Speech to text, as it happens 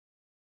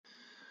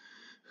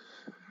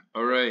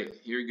All right,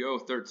 here you go,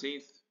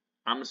 13th.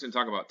 I'm just going to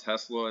talk about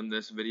Tesla in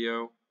this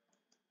video.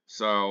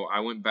 So I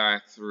went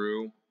back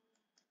through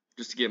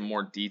just to get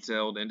more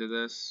detailed into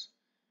this,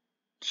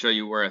 to show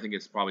you where I think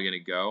it's probably going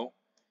to go.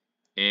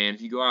 And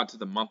if you go out to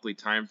the monthly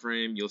time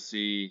frame, you'll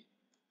see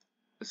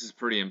this is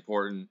pretty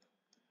important.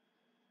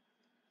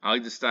 I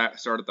like to start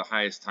at the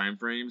highest time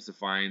frames to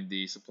find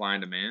the supply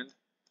and demand.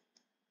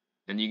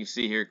 And you can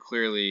see here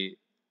clearly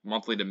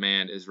monthly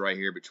demand is right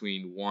here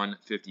between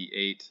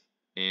 158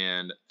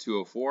 and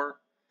 204.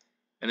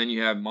 And then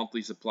you have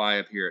monthly supply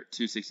up here at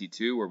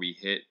 262, where we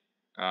hit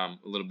a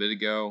little bit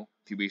ago,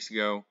 a few weeks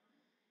ago,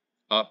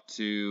 up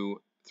to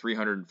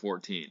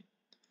 314.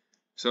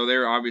 So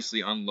they're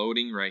obviously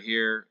unloading right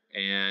here,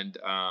 and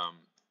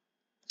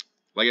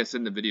like I said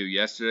in the video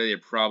yesterday, they're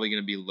probably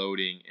going to be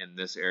loading in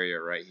this area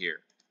right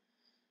here.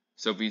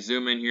 So if we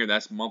zoom in here,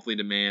 that's monthly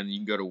demand. You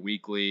can go to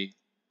weekly.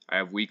 I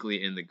have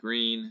weekly in the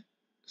green.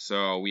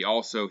 So we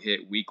also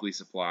hit weekly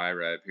supply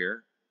right up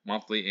here,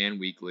 monthly and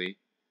weekly.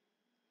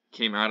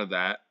 Came out of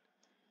that.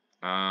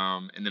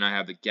 And then I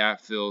have the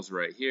gap fills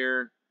right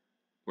here.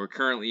 We're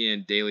currently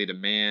in daily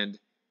demand,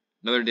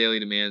 another daily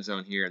demand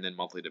zone here, and then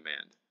monthly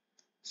demand.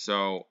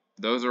 So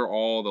those are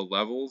all the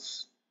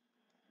levels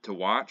to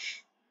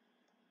watch.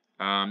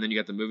 Then you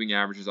got the moving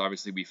averages.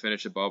 Obviously, we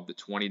finish above the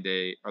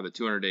 20-day or the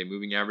 200-day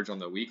moving average on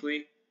the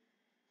weekly.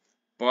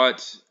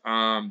 But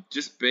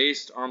just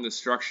based on the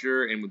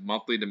structure and with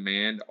monthly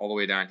demand all the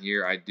way down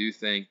here, I do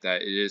think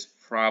that it is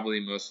probably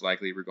most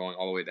likely we're going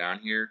all the way down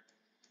here.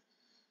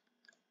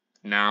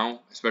 Now,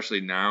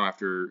 especially now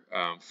after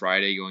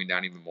Friday going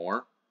down even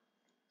more,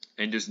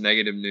 and just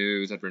negative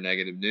news after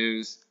negative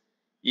news.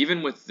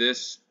 Even with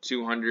this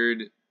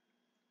 200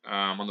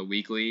 on the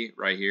weekly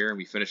right here, and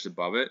we finished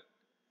above it,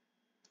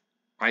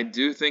 I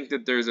do think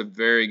that there's a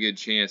very good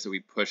chance that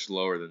we push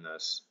lower than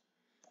this.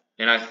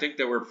 And I think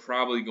that we're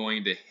probably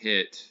going to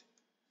hit,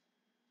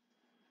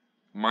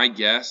 my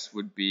guess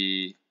would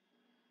be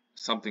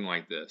something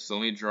like this. So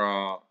let me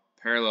draw a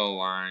parallel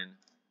line.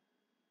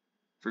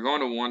 If we're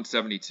going to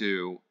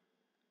 172,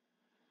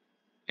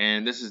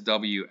 and this is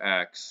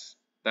WX,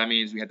 that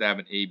means we have to have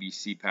an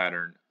ABC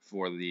pattern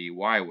for the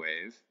Y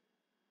wave.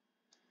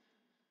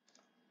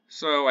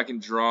 So I can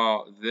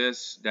draw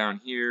this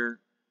down here.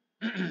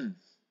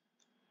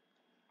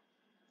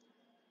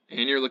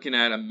 And you're looking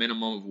at a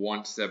minimum of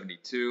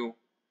 172.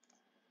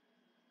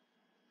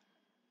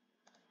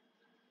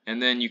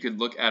 And then you could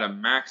look at a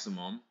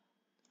maximum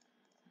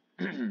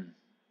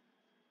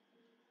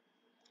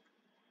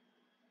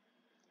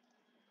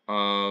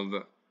of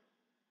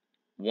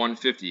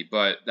 150,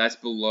 but that's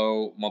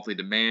below monthly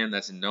demand.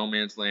 That's in no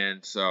man's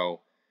land. So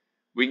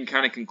we can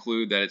kind of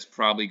conclude that it's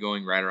probably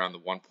going right around the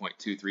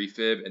 1.23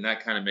 fib, and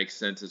that kind of makes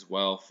sense as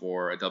well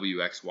for a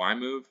WXY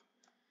move.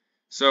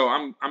 So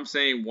I'm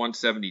saying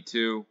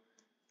 172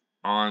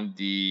 on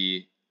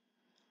the,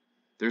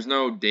 there's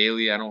no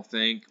daily, I don't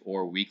think,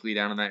 or weekly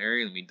down in that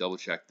area. Let me double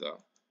check though.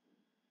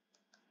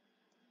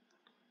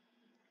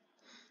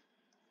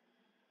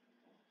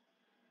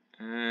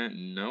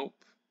 Nope.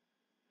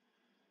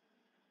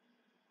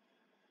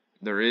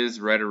 There is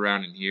right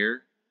around in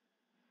here.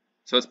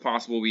 So it's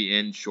possible we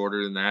end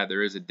shorter than that.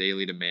 There is a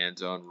daily demand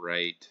zone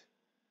right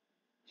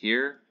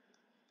here.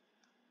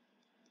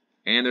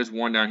 And there's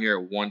one down here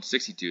at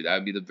 162. That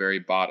would be the very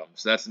bottom.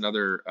 So that's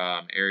another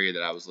area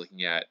that I was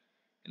looking at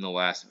in the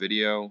last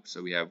video.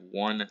 So we have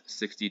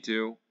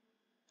 162.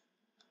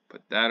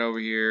 Put that over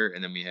here.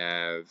 And then we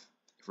have,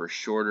 if we're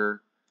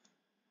shorter,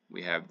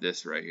 we have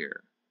this right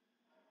here.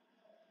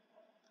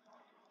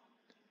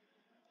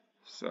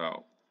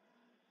 So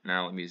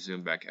now let me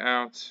zoom back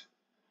out.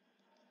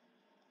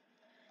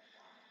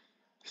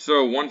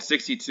 So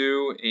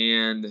 162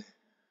 and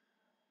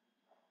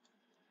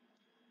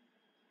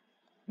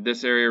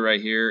this area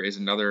right here is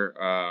another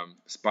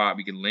spot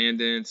we can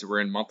land in. So we're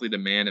in monthly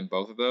demand in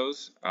both of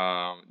those.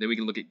 Then we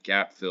can look at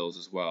gap fills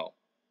as well.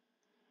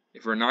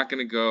 If we're not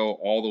going to go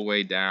all the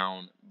way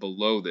down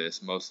below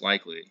this, most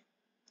likely.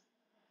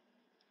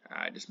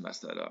 I just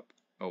messed that up.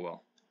 Oh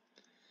well.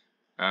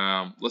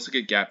 Let's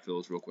look at gap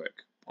fills real quick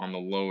on the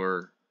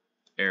lower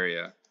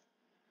area.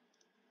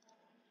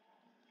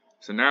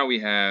 So now we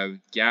have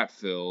gap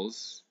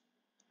fills.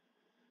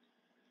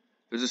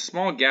 There's a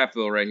small gap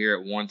fill right here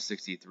at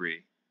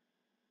 163.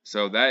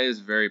 So that is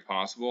very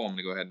possible. I'm going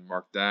to go ahead and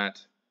mark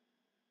that.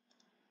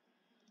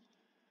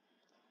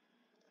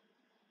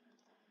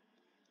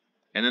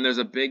 And then there's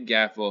a big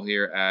gap fill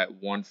here at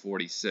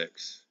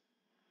 146.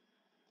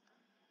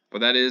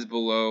 But that is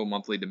below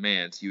monthly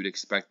demand, so you would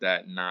expect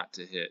that not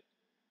to hit.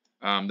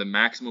 The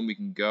maximum we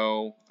can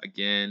go,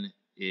 again,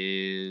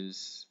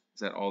 is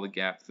that all the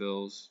gap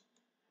fills?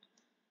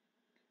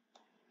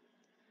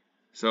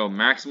 So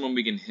maximum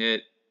we can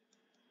hit,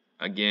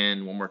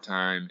 again, one more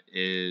time,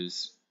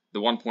 is the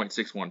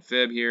 1.61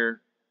 fib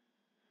here.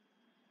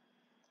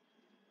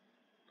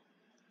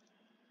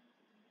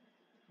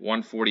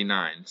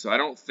 149. So I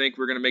don't think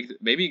we're going to make it.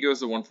 Maybe it goes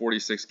to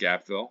 146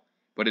 gap fill,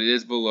 but it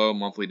is below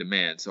monthly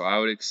demand. So I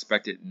would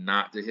expect it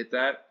not to hit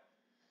that.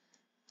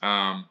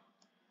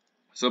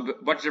 So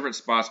a bunch of different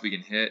spots we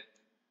can hit,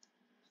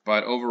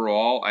 but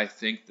overall, I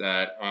think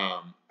that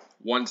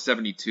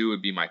 172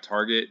 would be my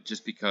target,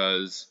 just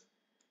because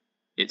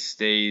it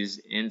stays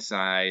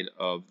inside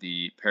of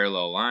the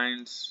parallel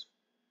lines.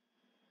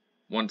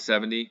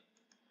 170.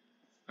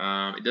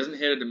 It doesn't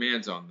hit a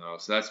demand zone though,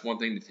 so that's one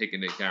thing to take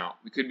into account.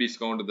 We could be just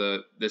going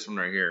to this one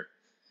right here.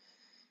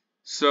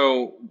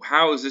 So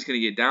how is this going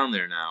to get down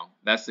there now?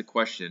 That's the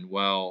question.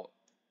 Well,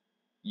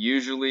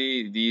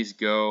 usually these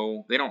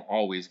go, they don't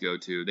always go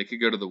to, they could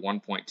go to the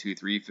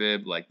 1.23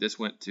 fib, like this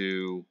went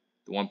to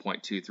the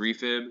 1.23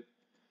 fib.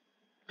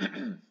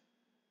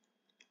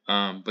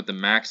 But the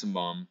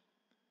maximum,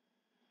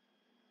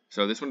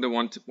 so this went to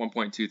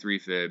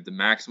 1.23 fib, the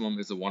maximum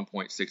is the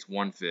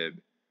 1.61 fib.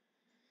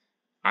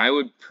 I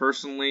would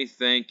personally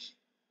think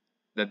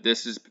that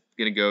this is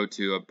going to go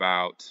to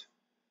about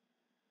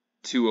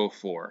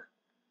 204.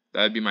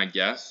 That would be my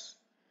guess,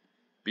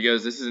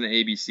 because this is an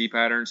ABC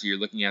pattern, so you're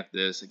looking at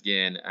this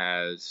again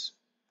as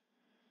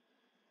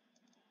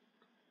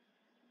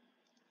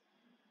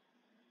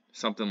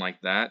something like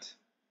that.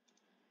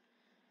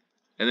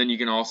 And then you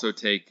can also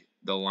take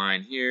the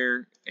line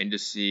here and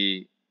just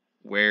see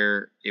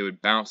where it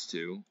would bounce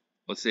to.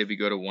 Let's say if we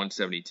go to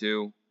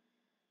 172,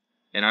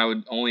 and I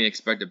would only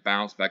expect to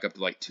bounce back up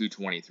to like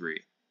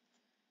 223.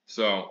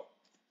 So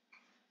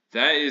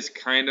that is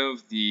kind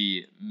of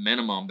the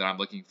minimum that I'm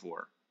looking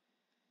for,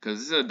 because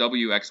this is a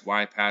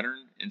WXY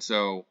pattern, and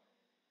so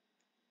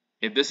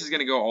if this is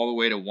going to go all the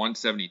way to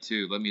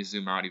 172, let me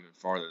zoom out even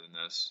farther than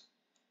this.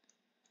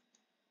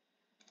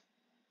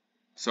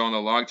 So on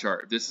the log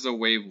chart, if this is a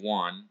wave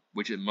 1,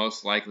 which it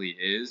most likely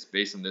is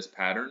based on this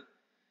pattern,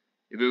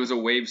 if it was a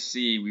wave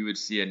C, we would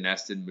see a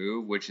nested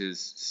move, which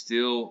is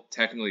still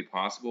technically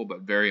possible,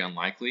 but very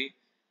unlikely,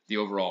 the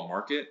overall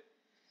market.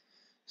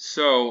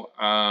 So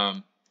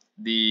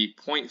the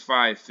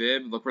 0.5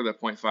 fib, look where the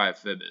 0.5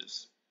 fib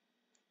is.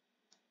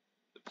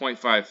 The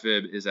 0.5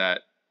 fib is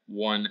at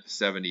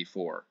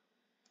 174.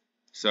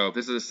 So if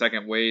this is a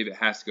second wave, it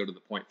has to go to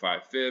the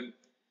 0.5 fib.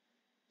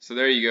 So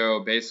there you go.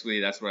 Basically,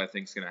 that's what I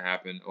think is going to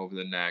happen over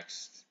the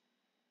next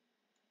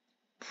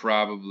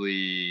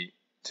probably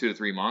 2 to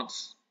 3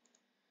 months.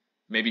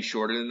 Maybe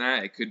shorter than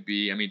that. It could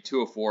be, I mean,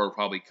 204 will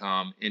probably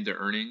come into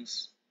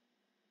earnings,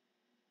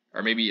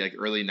 or maybe like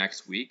early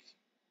next week.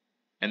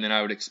 And then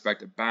I would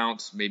expect a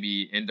bounce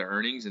maybe into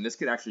earnings, and this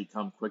could actually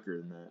come quicker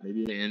than that.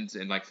 Maybe it ends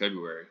in like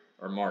February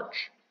or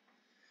March.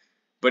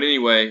 But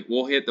anyway,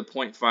 we'll hit the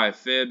 0.5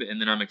 fib, and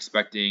then I'm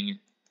expecting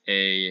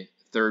a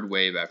third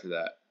wave after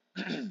that.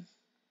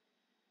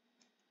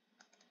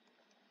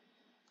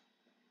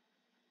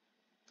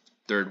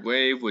 Third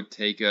wave would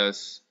take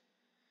us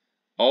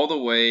all the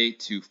way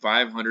to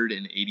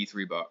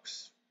 583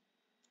 bucks.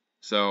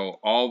 So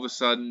all of a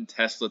sudden,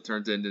 Tesla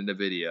turns into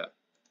NVIDIA.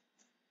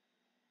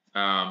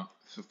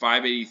 So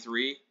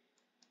 583,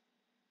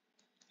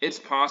 it's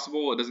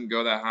possible it doesn't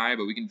go that high,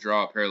 but we can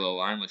draw a parallel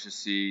line. Let's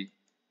just see.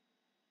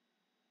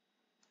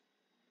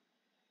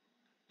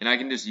 And I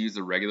can just use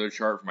the regular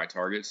chart for my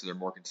targets, so they're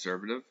more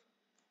conservative.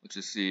 Let's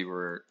just see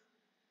where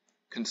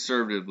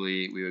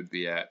conservatively we would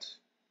be at.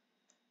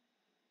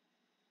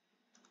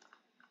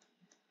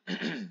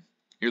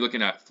 You're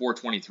looking at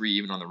 423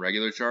 even on the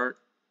regular chart.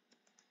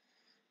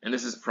 And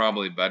this is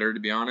probably better, to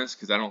be honest,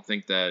 because I don't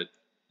think that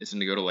it's going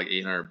to go to like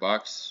 800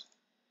 bucks.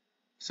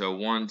 So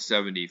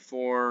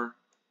 174,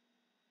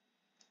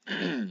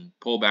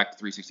 pull back to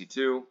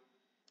 362.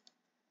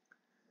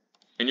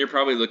 And you're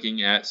probably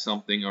looking at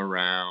something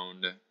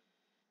around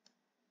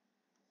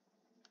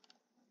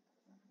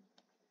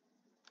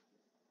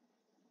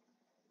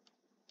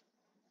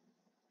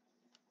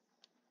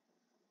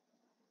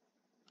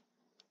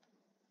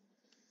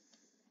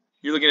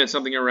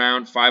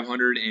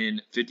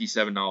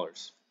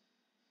 $557.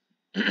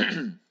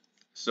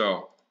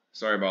 So,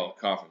 sorry about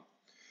coughing.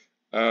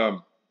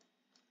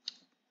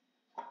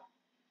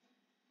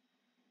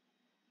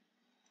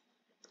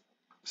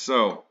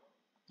 So,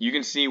 you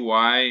can see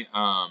why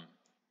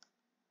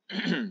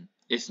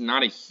it's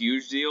not a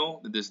huge deal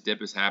that this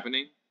dip is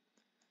happening.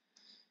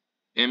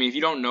 I mean, if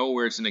you don't know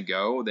where it's going to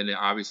go, then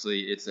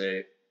obviously it's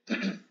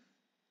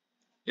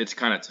it's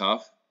kind of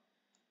tough,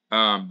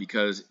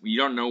 because when you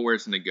don't know where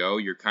it's going to go,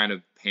 you're kind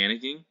of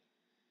panicking.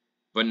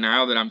 But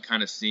now that I'm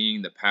kind of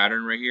seeing the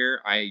pattern right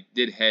here, I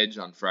did hedge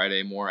on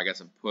Friday more. I got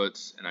some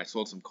puts and I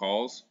sold some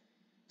calls.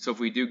 So if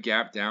we do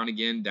gap down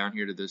again, down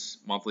here to this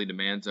monthly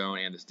demand zone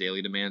and this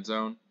daily demand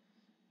zone,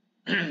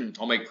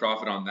 I'll make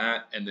profit on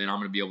that, and then I'm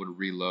going to be able to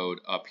reload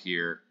up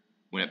here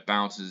when it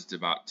bounces to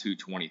about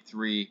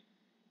 223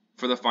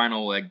 for the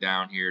final leg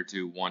down here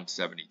to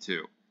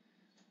 172.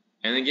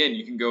 And again,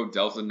 you can go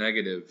delta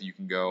negative, you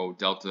can go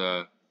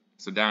delta,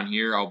 so down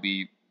here I'll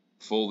be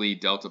fully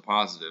delta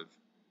positive,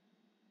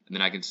 and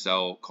then I can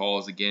sell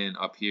calls again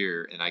up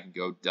here, and I can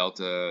go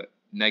delta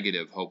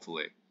negative,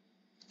 hopefully.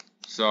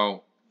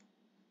 So,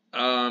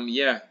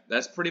 yeah,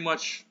 that's pretty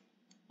much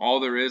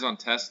all there is on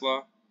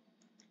Tesla.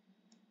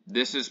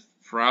 This is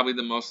probably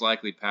the most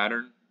likely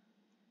pattern.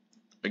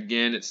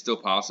 Again, it's still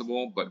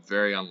possible, but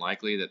very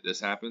unlikely that this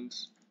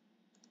happens.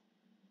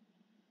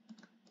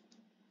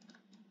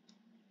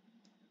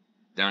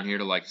 down here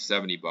to like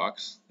 70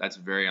 bucks. That's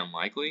very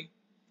unlikely.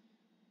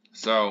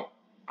 So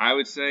I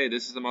would say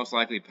this is the most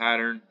likely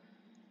pattern.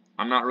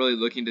 I'm not really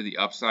looking to the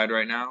upside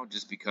right now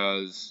just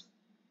because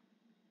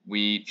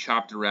we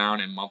chopped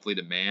around in monthly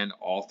demand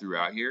all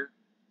throughout here.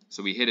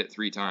 So we hit it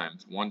 3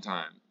 times, 1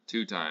 time,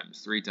 2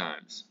 times, 3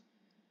 times.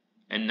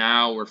 And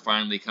now we're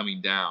finally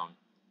coming down.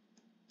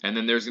 And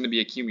then there's going to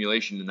be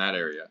accumulation in that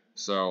area.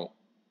 So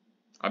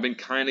I've been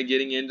kind of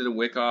getting into the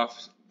wick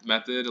off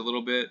method a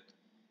little bit.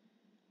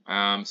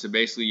 So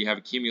basically you have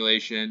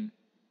accumulation,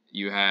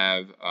 you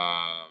have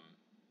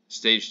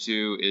stage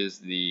 2 is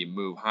the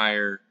move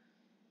higher,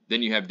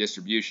 then you have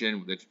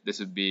distribution, which this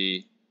would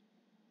be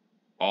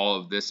all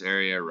of this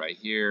area right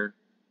here,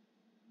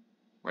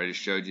 where I just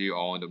showed you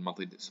all into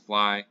monthly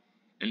supply,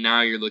 and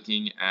now you're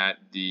looking at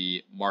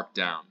the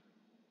markdown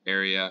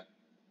area,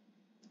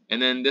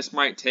 and then this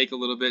might take a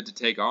little bit to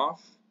take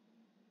off,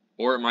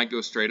 or it might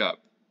go straight up.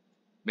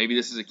 Maybe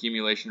this is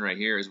accumulation right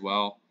here as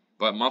well.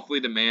 But monthly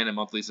demand and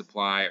monthly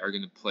supply are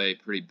going to play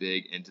pretty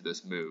big into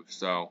this move.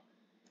 So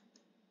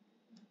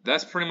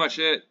that's pretty much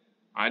it.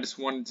 I just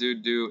wanted to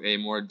do a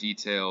more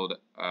detailed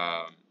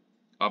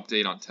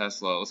update on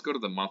Tesla. Let's go to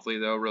the monthly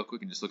though real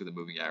quick and just look at the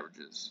moving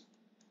averages.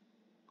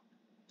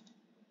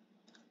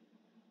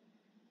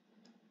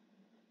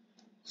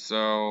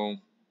 So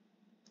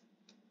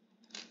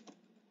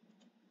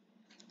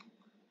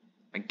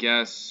I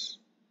guess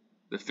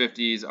the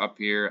 50s up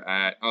here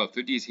at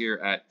 50s here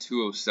at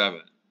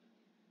 207.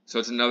 So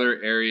it's another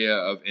area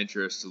of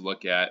interest to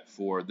look at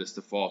for this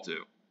to fall to.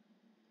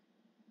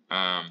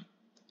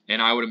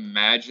 And I would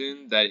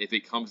imagine that if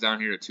it comes down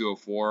here to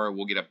 204,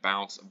 we'll get a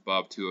bounce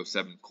above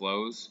 207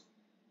 close,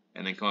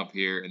 and then come up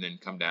here and then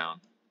come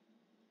down.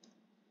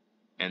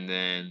 And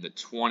then the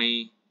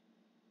 20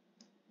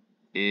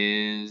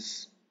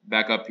 is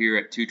back up here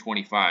at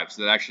 225,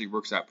 so that actually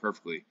works out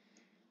perfectly.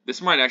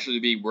 This might actually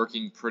be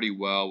working pretty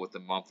well with the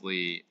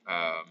monthly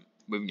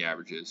moving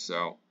averages.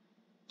 So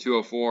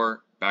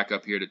 204, back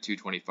up here to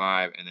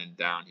 225, and then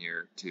down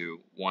here to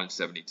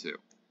 172.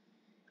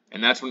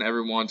 And that's when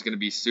everyone's going to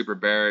be super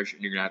bearish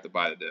and you're going to have to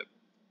buy the dip.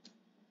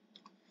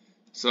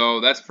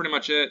 So that's pretty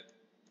much it.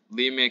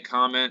 Leave me a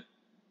comment.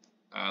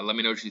 Let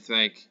me know what you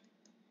think.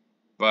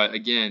 But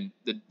again,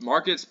 the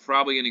market's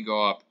probably going to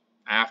go up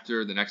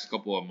after the next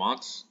couple of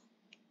months.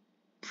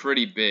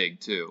 Pretty big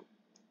too.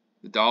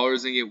 The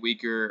dollar's going to get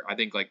weaker. I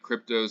think like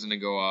crypto's going to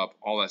go up.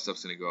 All that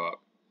stuff's going to go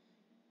up.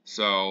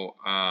 So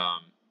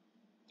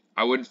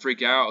I wouldn't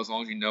freak out as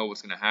long as you know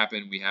what's going to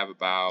happen. We have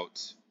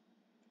about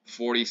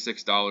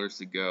 $46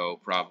 to go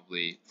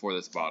probably for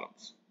this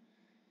bottoms.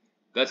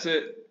 That's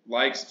it.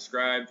 Like,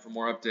 subscribe for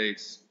more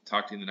updates.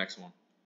 Talk to you in the next one.